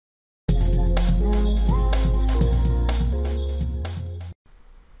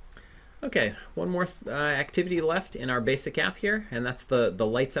Okay, one more activity left in our basic app here, and that's the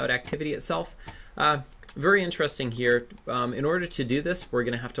lights out activity itself. Very interesting here. In order to do this, we're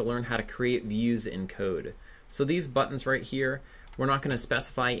going to have to learn how to create views in code. So these buttons right here, we're not going to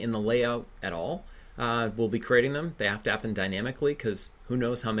specify in the layout at all. We'll be creating them. They have to happen dynamically because who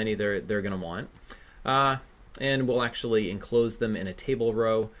knows how many they're going to want. And we'll actually enclose them in a table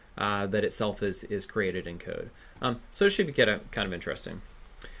row that itself is created in code. So it should get kind of interesting.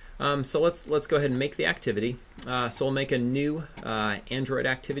 So let's go ahead and make the activity. So we'll make a new Android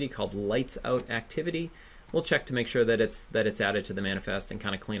activity called Lights Out Activity. We'll check to make sure that it's added to the manifest and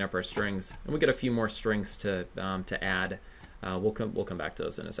kind of clean up our strings. And we get a few more strings to add. We'll come back to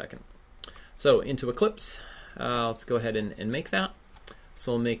those in a second. So into Eclipse, let's go ahead and make that.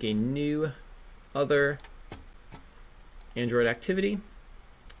 So we'll make a new other Android activity,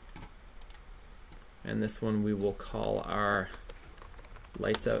 and this one we will call our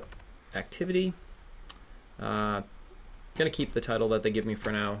Lights Out Activity. Gonna keep the title that they give me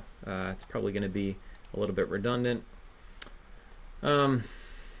for now. It's probably gonna be a little bit redundant.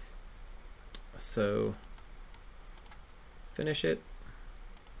 So finish it.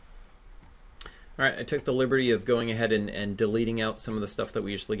 All right, I took the liberty of going ahead and deleting out some of the stuff that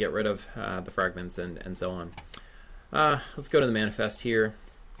we usually get rid of, the fragments and so on. Let's go to the manifest here,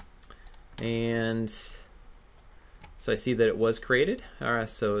 and so I see that it was created.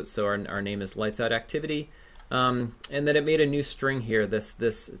 So our name is Lights Out Activity, and then it made a new string here.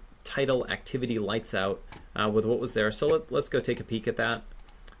 This title activity lights out with what was there. So let's go take a peek at that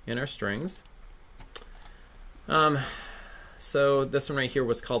in our strings. So this one right here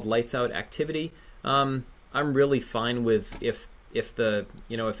was called Lights Out Activity. I'm really fine with if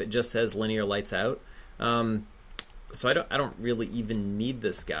it just says linear lights out. So I don't really even need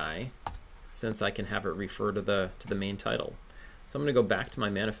this guy, since I can have it refer to the main title. So I'm going to go back to my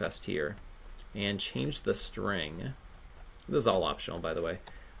manifest here and change the string. This is all optional, by the way.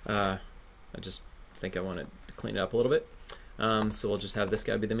 I just think I want to clean it up a little bit. So we'll just have this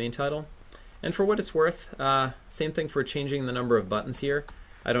guy be the main title. And for what it's worth, same thing for changing the number of buttons here.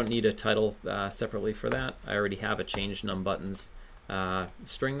 I don't need a title separately for that. I already have a change num buttons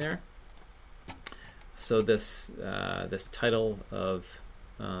string there. So this title of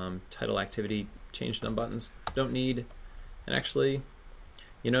title activity change num buttons don't need. And actually,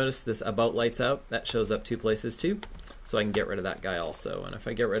 you notice this about lights out, that shows up two places too. So I can get rid of that guy also. And if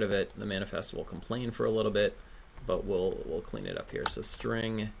I get rid of it, the manifest will complain for a little bit, but we'll clean it up here. So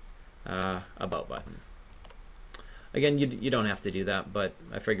string about button. Again, you don't have to do that, but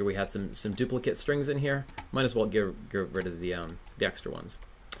I figure we had some duplicate strings in here. Might as well get rid of the extra ones.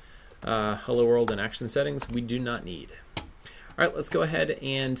 Hello world and action settings we do not need. All right, let's go ahead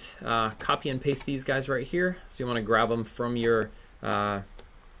and copy and paste these guys right here. So you want to grab them from your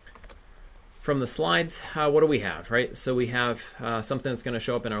from the slides. What do we have, right? So we have something that's going to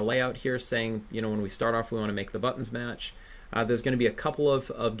show up in our layout here saying, when we start off, we want to make the buttons match. There's going to be a couple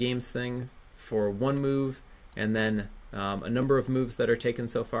of games thing for one move, and then a number of moves that are taken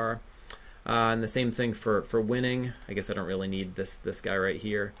so far. And the same thing for winning. I guess I don't really need this guy right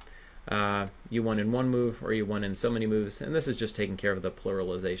here. You won in one move, or you won in so many moves, and this is just taking care of the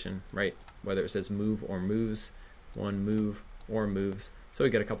pluralization, right? Whether it says move or moves, one move or moves. So we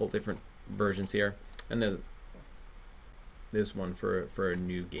got a couple different versions here, and then there's one for a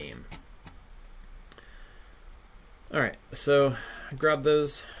new game. All right, so grab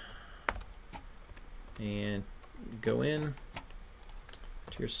those and go in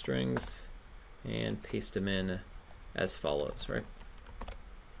to your strings and paste them in as follows, right?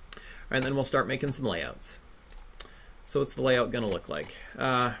 All right, then we'll start making some layouts. So what's the layout going to look like?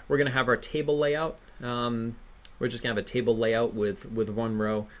 We're going to have our table layout. We're just going to have a table layout with one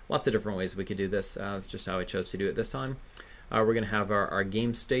row. Lots of different ways we could do this. That's just how I chose to do it this time. We're going to have our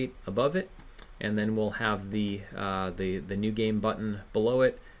game state above it, and then we'll have the new game button below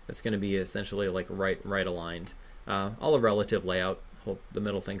it. That's going to be essentially like right aligned. All a relative layout. Hold the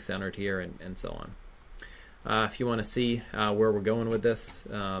middle thing centered here, and so on. If you want to see where we're going with this,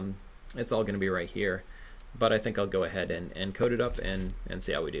 it's all going to be right here. But I think I'll go ahead and code it up and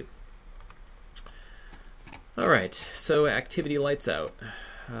see how we do. All right, so activity lights out.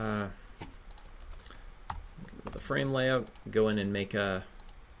 The frame layout, go in and make a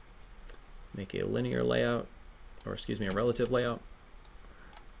linear layout, or excuse me, a relative layout.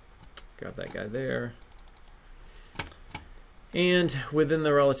 Grab that guy there. And within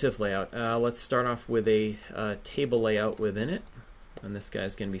the relative layout, let's start off with a table layout within it. And this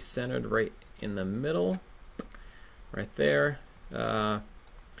guy's going to be centered right in the middle, right there. I'm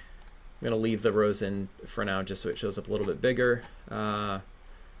going to leave the rows in for now just so it shows up a little bit bigger.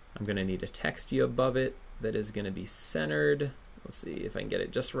 I'm going to need a text view above it that is going to be centered. Let's see if I can get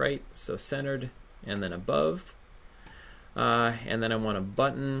it just right. So centered and then above. And then I want a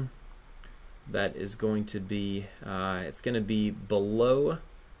button that is going to be, it's going to be below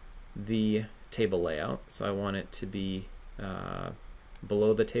the table layout. So I want it to be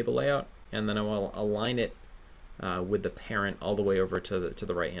below the table layout, and then I will align it with the parent all the way over to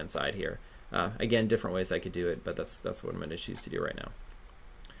the right hand side here. Again, different ways I could do it, but that's what I'm going to choose to do right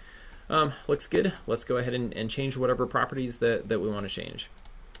now. Looks good. Let's go ahead and change whatever properties that we want to change.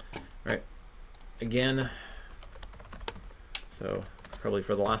 All right. Again, so probably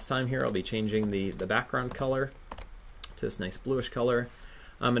for the last time here, I'll be changing the background color to this nice bluish color.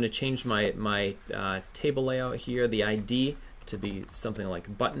 I'm going to change my table layout here, the ID, to be something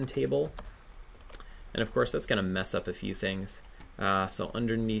like button table. And of course, that's going to mess up a few things. So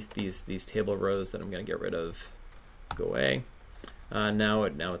underneath these table rows that I'm going to get rid of, go away. Now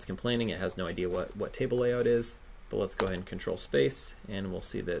it's complaining. It has no idea what table layout is. But let's go ahead and control space, and we'll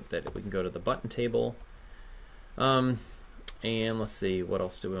see that we can go to the button table. And let's see, what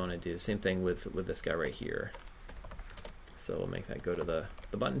else do we want to do? Same thing with this guy right here. So we'll make that go to the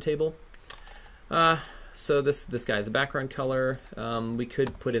button table. So this guy is a background color. We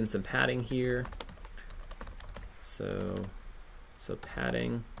could put in some padding here. So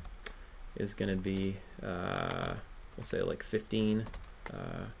padding is going to be, we'll say like 15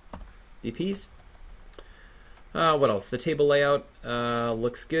 dps. What else? The table layout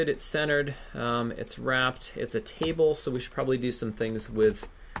looks good. It's centered. It's wrapped. It's a table, so we should probably do some things with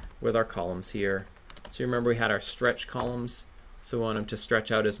our columns here. So you remember we had our stretch columns, so we want them to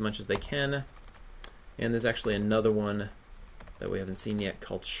stretch out as much as they can. And there's actually another one that we haven't seen yet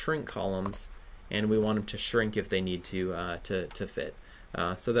called shrink columns, and we want them to shrink if they need to fit.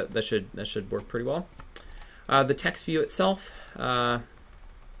 So that should work pretty well. The text view itself, we're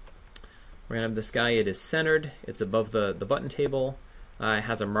gonna have this guy. It is centered. It's above the button table. It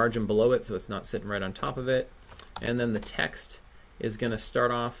has a margin below it, so it's not sitting right on top of it. And then the text is gonna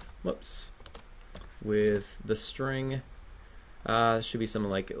start off, whoops, with the string. Should be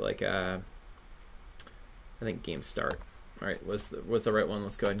something like I think game start. All right, was the right one?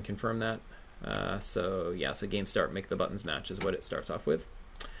 Let's go ahead and confirm that. So yeah, so game start, make the buttons match is what it starts off with.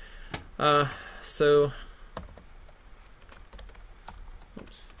 So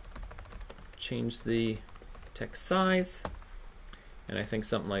oops, change the text size, and I think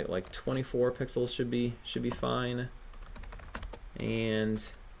something like 24 pixels should be fine. And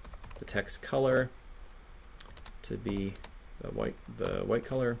the text color to be the white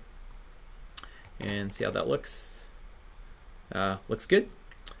color, and see how that looks. Looks good.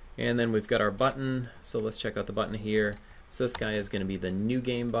 And then we've got our button, so let's check out the button here. So this guy is going to be the new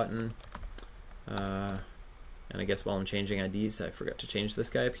game button. And I guess while I'm changing IDs, I forgot to change this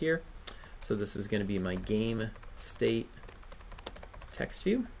guy up here. So this is going to be my game state text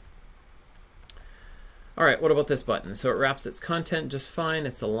view. All right, what about this button? So it wraps its content just fine.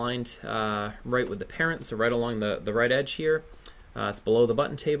 It's aligned right with the parent, so right along the right edge here. It's below the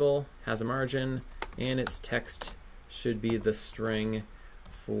button table, has a margin, and its text should be the string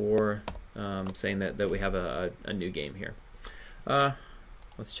for saying that we have a new game here.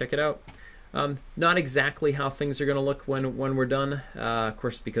 Let's check it out. Not exactly how things are going to look when we're done, of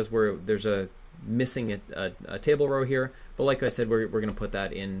course, because there's missing a table row here. But like I said, we're going to put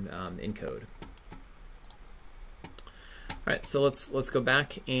that in code. All right, so let's go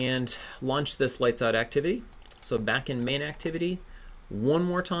back and launch this lights out activity. So back in main activity, one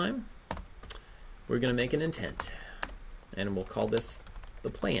more time, we're going to make an intent, and we'll call this the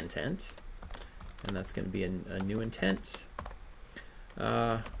play intent, and that's going to be a new intent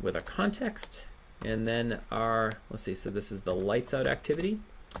with our context, and then our, let's see, so this is the lights out activity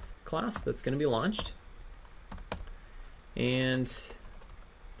class that's going to be launched, and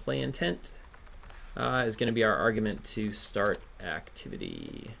play intent is going to be our argument to start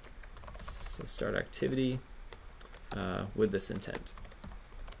activity. So start activity with this intent.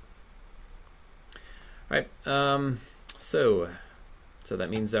 All right, so that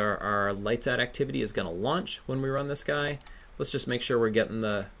means our lights out activity is going to launch when we run this guy. Let's just make sure we're getting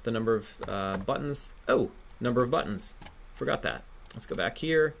the number of buttons. Oh, number of buttons. Forgot that. Let's go back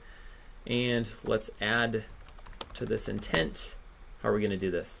here and let's add to this intent. How are we going to do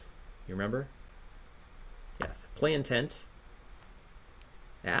this? You remember? Yes. Play intent.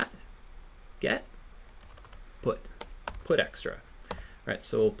 Add. Get. Put extra. All right,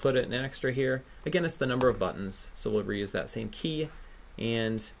 so we'll put an extra here. Again, it's the number of buttons, so we'll reuse that same key,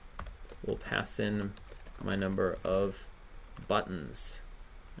 and we'll pass in my number of buttons.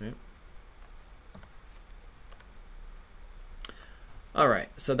 All right. All right,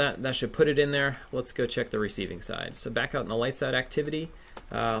 so that should put it in there. Let's go check the receiving side. So back out in the lights out activity,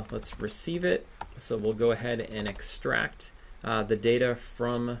 let's receive it. So we'll go ahead and extract the data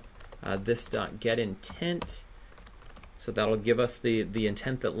from this.getIntent. So that'll give us the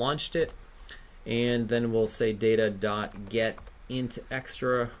intent that launched it. And then we'll say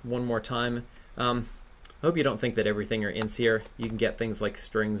data.getIntExtra one more time. I hope you don't think that everything are ints here. You can get things like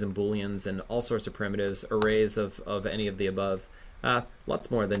strings and booleans and all sorts of primitives, arrays of any of the above.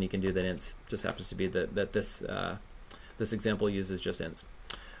 Lots more than you can do than ints. Just happens to be that this example uses just ints.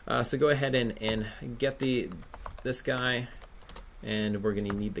 So go ahead and get this guy, and we're going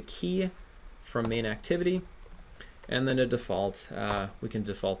to need the key from main activity, and then a default. We can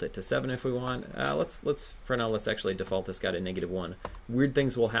default it to 7 if we want. Let's for now let's actually default this guy to -1. Weird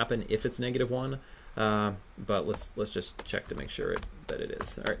things will happen if it's -1, but let's just check to make sure that it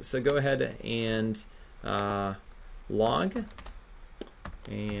is. All right, so go ahead and log.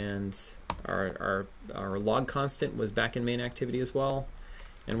 And our log constant was back in main activity as well,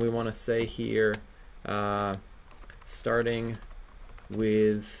 and we want to say here starting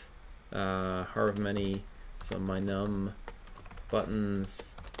with however many, so my num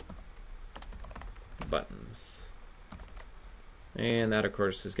buttons, and that of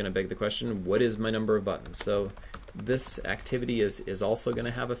course is going to beg the question, what is my number of buttons? So this activity is also going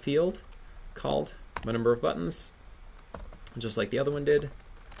to have a field called my number of buttons, just like the other one did.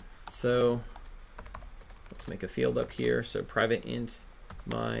 So let's make a field up here. So private int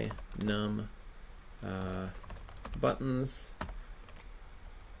my num buttons,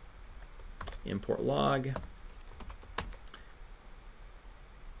 import log,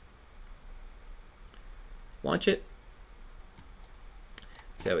 launch it,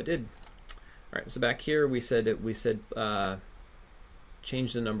 see how it did. All right, so back here we said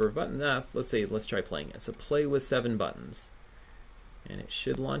change the number of buttons. Let's try playing it. So play with 7 buttons, and it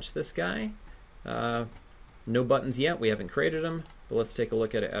should launch this guy. No buttons yet, we haven't created them, but let's take a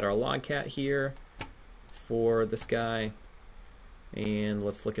look at our logcat here for this guy, and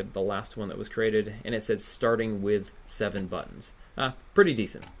let's look at the last one that was created, and it said starting with 7 buttons. Pretty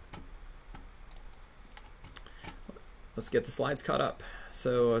decent. Let's get the slides caught up.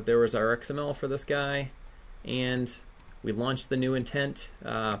 So there was our XML for this guy, and we launched the new intent,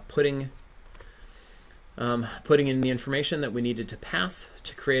 putting in the information that we needed to pass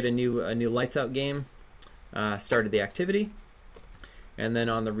to create a new lights out game. Started the activity, and then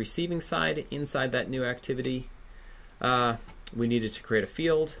on the receiving side, inside that new activity, we needed to create a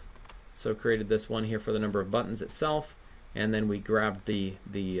field. So created this one here for the number of buttons itself, and then we grabbed the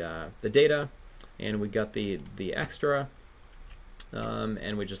data, and we got the extra,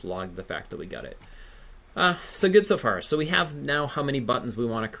 and we just logged the fact that we got it. So good so far. So we have now how many buttons we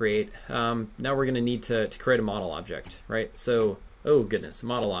want to create. Now we're going to need to create a model object, right? So, oh goodness,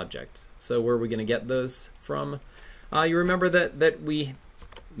 model object. So where are we going to get those from? You remember that we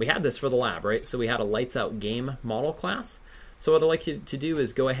had this for the lab, right? So we had a lights out game model class. So what I'd like you to do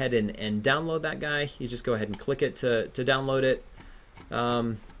is go ahead and download that guy. You just go ahead and click it to download it.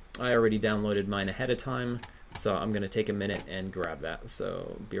 I already downloaded mine ahead of time, so I'm going to take a minute and grab that.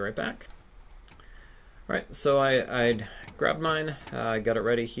 So be right back. All right, so I grabbed mine, I got it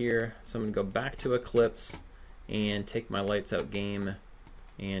ready here. So I'm going to go back to Eclipse and take my lights out game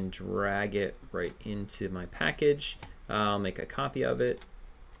and drag it right into my package. I'll make a copy of it,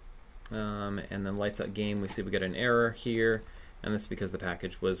 and then lights out game, we see we got an error here, and that's because the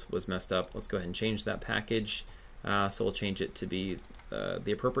package was messed up. Let's go ahead and change that package. So we'll change it to be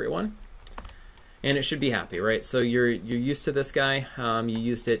the appropriate one, and it should be happy, right? So you're used to this guy. You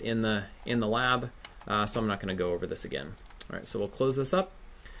used it in the lab, so I'm not going to go over this again. All right, so we'll close this up,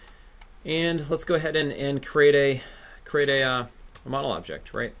 and let's go ahead and create a model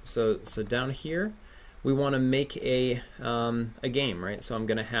object, right? So down here, we want to make a game, right? So I'm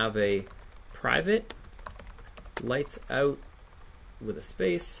going to have a private lights out with a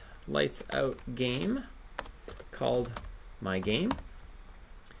space lights out game called my game,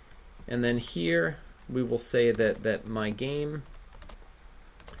 and then here we will say that my game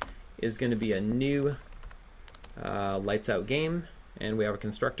is going to be a new lights out game, and we have a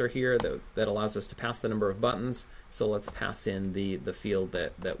constructor here that allows us to pass the number of buttons. So let's pass in the field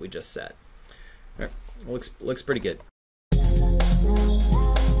that we just set. All right, looks pretty good.